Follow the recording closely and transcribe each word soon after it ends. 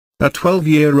A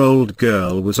 12-year-old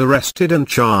girl was arrested and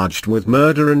charged with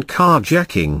murder and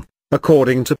carjacking,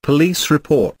 according to police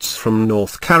reports from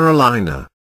North Carolina.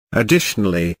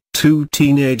 Additionally, 2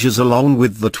 teenagers along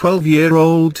with the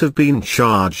 12-year-old have been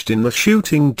charged in the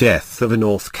shooting death of a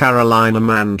North Carolina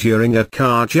man during a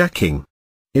carjacking.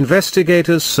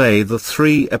 Investigators say the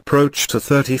 3 approached a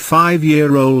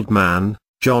 35-year-old man,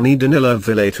 Danilo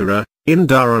Villatoro, in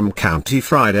Durham County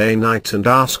Friday night and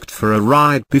asked for a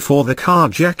ride before the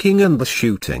carjacking and the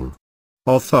shooting.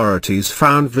 Authorities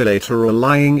found Villatoro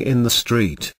lying in the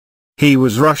street. He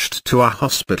was rushed to a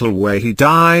hospital where he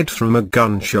died from a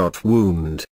gunshot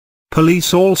wound.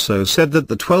 Police also said that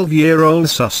the 12-year-old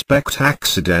suspect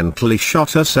accidentally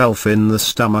shot herself in the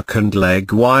stomach and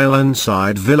leg while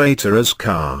inside Villatoro's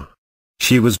car.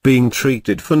 She was being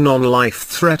treated for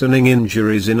non-life-threatening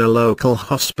injuries in a local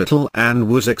hospital and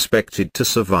was expected to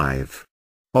survive.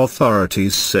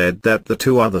 Authorities said that the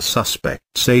 2 other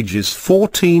suspects, ages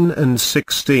 14 and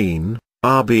 16,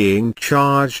 are being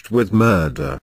charged with murder.